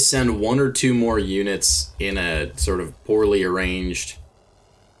hoping they send 1 or 2 more units in a sort of poorly arranged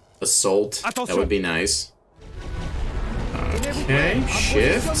assault. That would be nice. Okay,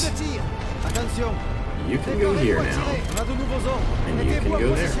 shift. You can go here now. And you can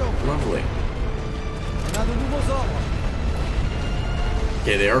go there. Lovely.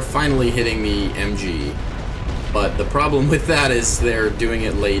 Okay, they are finally hitting the MG. But the problem with that is they're doing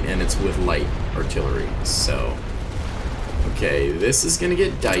it late and it's with light artillery. So, okay, this is gonna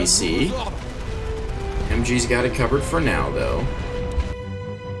get dicey. MG's got it covered for now, though.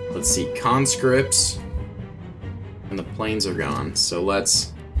 Let's see, conscripts. And the planes are gone, so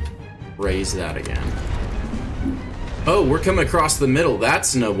let's raise that again. Oh, we're coming across the middle.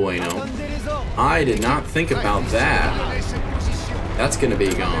 That's no bueno. I did not think about that. That's gonna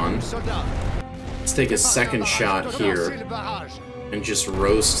be gone. Let's take a second shot here and just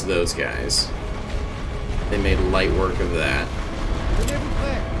roast those guys. They made light work of that.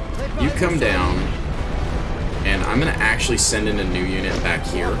 You come down, and I'm gonna actually send in a new unit back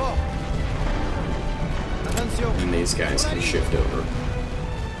here. And these guys can shift over.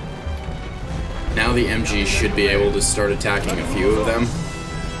 Now the MG should be able to start attacking a few of them.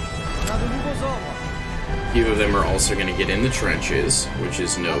 A few of them are also going to get in the trenches, which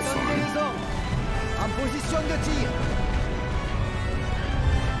is no fun.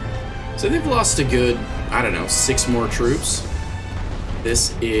 So they've lost a good, I don't know, 6 more troops.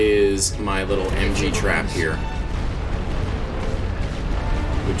 This is my little MG trap here,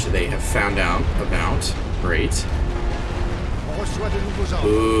 which they have found out about. Great.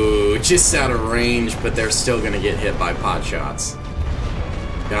 Ooh, just out of range, but they're still going to get hit by pot shots.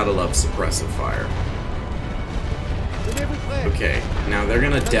 Gotta love suppressive fire. Okay, now they're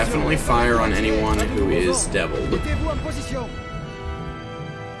going to definitely fire on anyone who is deviled.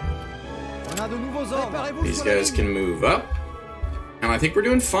 These guys can move up. And I think we're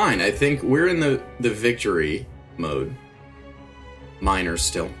doing fine. I think we're in the victory mode. Minor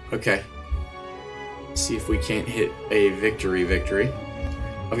still. Okay. See if we can't hit a victory.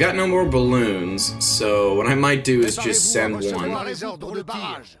 I've got no more balloons, so what I might do is just send one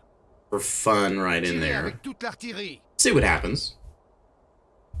for fun right in there. See what happens.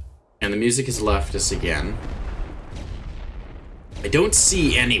 And the music has left us again. I don't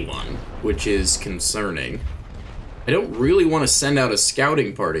see anyone, which is concerning. I don't really want to send out a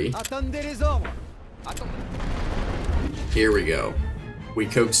scouting party. Here we go. We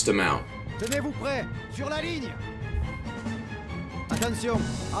coaxed them out.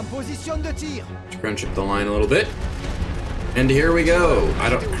 Scrunch up the line a little bit. And here we go. I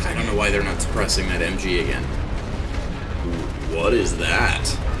don't know why they're not suppressing that MG again. What is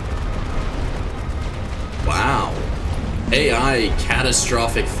that? Wow. AI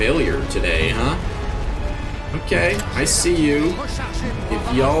catastrophic failure today, huh? Okay, I see you.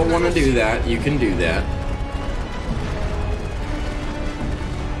 If y'all want to do that, you can do that.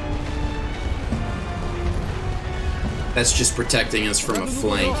 That's just protecting us from a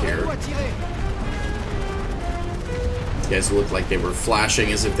flank here. These guys look like they were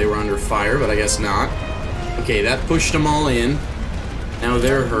flashing as if they were under fire, but I guess not. Okay, that pushed them all in. Now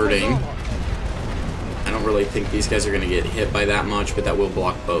they're hurting. I don't really think these guys are going to get hit by that much, but that will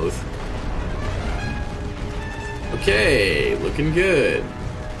block both. Okay, looking good.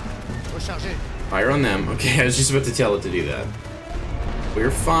 Fire on them. Okay, I was just about to tell it to do that. We're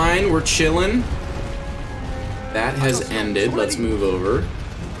fine, we're chilling. That has ended. Let's move over.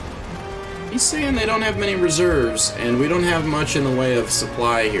 He's saying they don't have many reserves, and we don't have much in the way of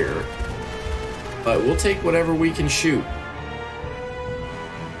supply here. But we'll take whatever we can shoot.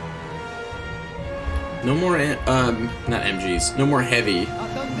 No more, not MGs. No more heavy.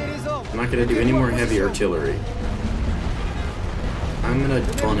 I'm not gonna do any more heavy artillery. I'm gonna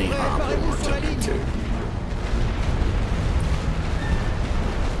bunny hop one more time, too.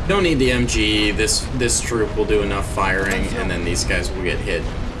 Don't need the MG. This troop will do enough firing, and then these guys will get hit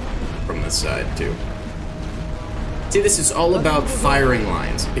from this side, too. See, this is all about firing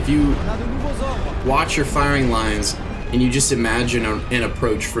lines. If you watch your firing lines, and you just imagine an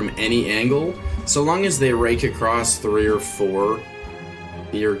approach from any angle, so long as they rake across 3 or 4,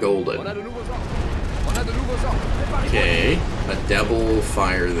 you're golden. Okay, a double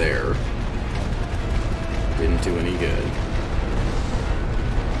fire there. Didn't do any good.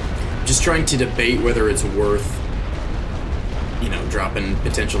 Just trying to debate whether it's worth, you know, dropping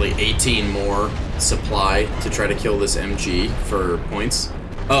potentially 18 more supply to try to kill this MG for points.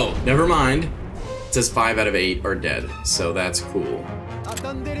 Oh, never mind. It says 5 out of 8 are dead, so that's cool.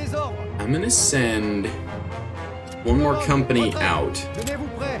 I'm gonna send one more company out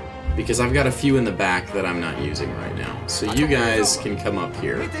because I've got a few in the back that I'm not using right now. So you guys can come up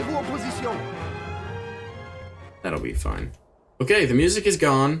here. That'll be fine. Okay, the music is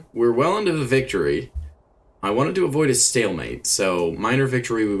gone. We're well into the victory. I wanted to avoid a stalemate, so minor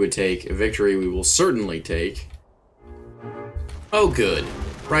victory we would take, a victory we will certainly take. Oh good,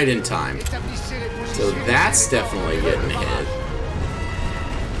 right in time. So that's definitely getting hit.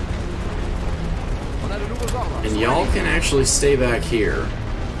 And y'all can actually stay back here,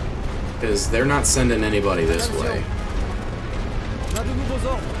 because they're not sending anybody this way.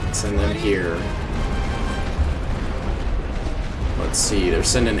 Send them here. Let's see, they're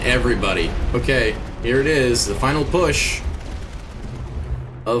sending everybody. Okay, here it is, the final push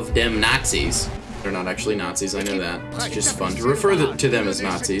of them Nazis. They're not actually Nazis, I know that. It's just fun to refer to them as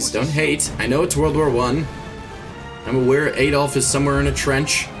Nazis. Don't hate. I know it's World War I. I'm aware Adolf is somewhere in a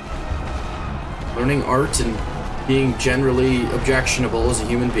trench, learning art and being generally objectionable as a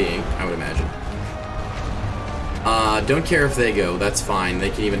human being, I would imagine. Don't care if they go, that's fine. They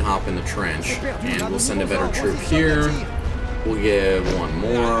can even hop in the trench. And we'll send a better troop here. We'll give one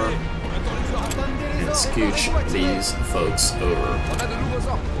more. And scooch these folks over.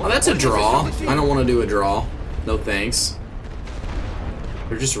 Oh, that's a draw. I don't want to do a draw. No thanks.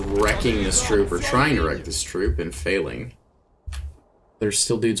 They're just wrecking this troop, or trying to wreck this troop, and failing. There's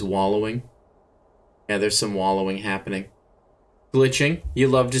still dudes wallowing. Yeah, there's some wallowing happening. Glitching. You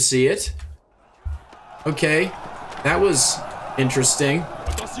love to see it. Okay. That was interesting.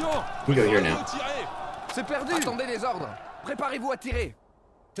 We go here now.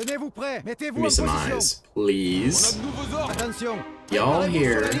 Give me some eyes, please. Y'all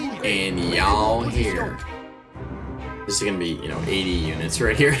here, and y'all here. This is gonna be, you know, 80 units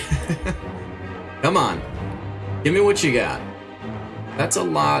right here. Come on. Give me what you got. That's a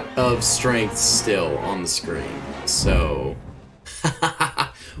lot of strength still on the screen. So,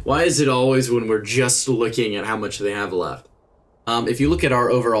 why is it always when we're just looking at how much they have left? If you look at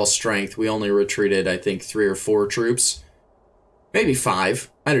our overall strength, we only retreated, I think, 3 or 4 troops. Maybe 5.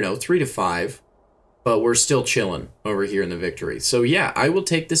 I don't know, 3 to 5. But we're still chilling over here in the victory. So yeah, I will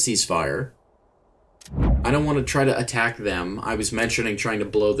take the ceasefire. I don't want to try to attack them. I was mentioning trying to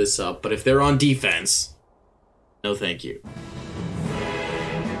blow this up, but if they're on defense, no thank you.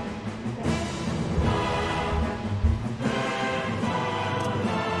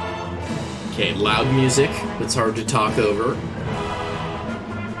 Okay, loud music. That's hard to talk over.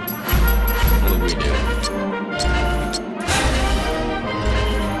 What did we do?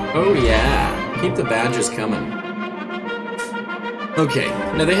 Oh yeah, keep the badges coming. Okay,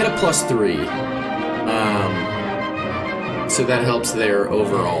 now they had a +3. So that helps their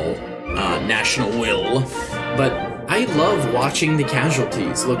overall national will. But I love watching the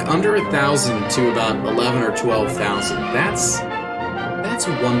casualties. Look, under 1,000 to about 11 or 12,000. That's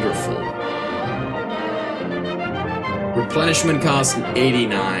wonderful. Replenishment cost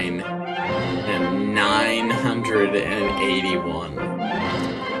 89 and 981.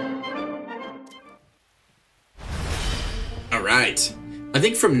 All right. I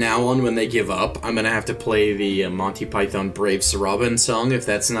think from now on, when they give up, I'm gonna have to play the Monty Python Brave Sarabin song, if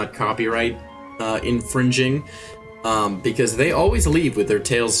that's not copyright infringing, because they always leave with their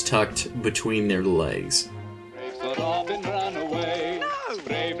tails tucked between their legs. Brave Sarabin ran away. No!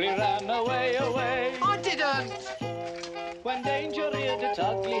 Bravely ran away, away. I didn't! When danger reared its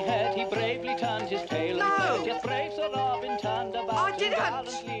ugly head, he bravely turned his tail No! and fled. Yes, brave Sarabin turned about I and didn't!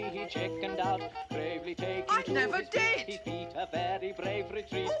 gallantly he chickened out. Bravely taking I to never his did! feet, he beat a very brave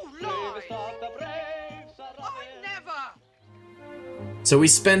retreat. Oh, lies! Bravest of the brave I Sarabin. never! So we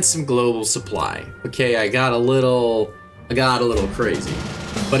spent some global supply. Okay, I got a little crazy,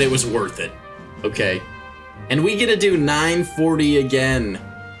 but it was worth it. Okay, and we get to do 940 again.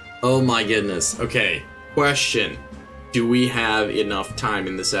 Oh my goodness. Okay, question: do we have enough time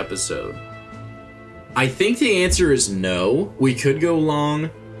in this episode? I think the answer is no. We could go long,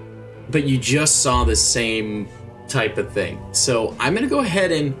 but you just saw the same type of thing. So I'm gonna go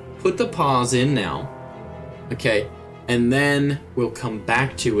ahead and put the pause in now. Okay. And then we'll come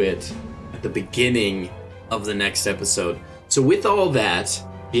back to it at the beginning of the next episode. So with all that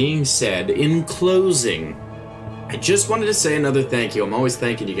being said, in closing, I just wanted to say another thank you. I'm always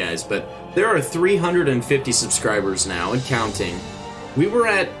thanking you guys, but there are 350 subscribers now and counting. We were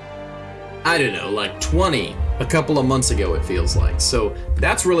at, I don't know, like 20 a couple of months ago, it feels like. So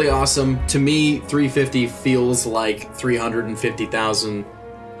that's really awesome. To me, 350 feels like 350,000.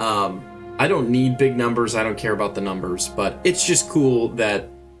 I don't need big numbers, I don't care about the numbers, but it's just cool that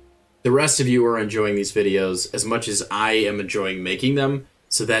the rest of you are enjoying these videos as much as I am enjoying making them,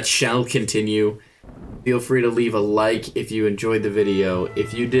 so that shall continue. Feel free to leave a like if you enjoyed the video.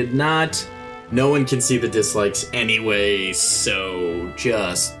 If you did not, no one can see the dislikes anyway, so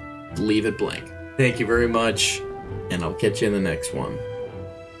just leave it blank. Thank you very much, and I'll catch you in the next one.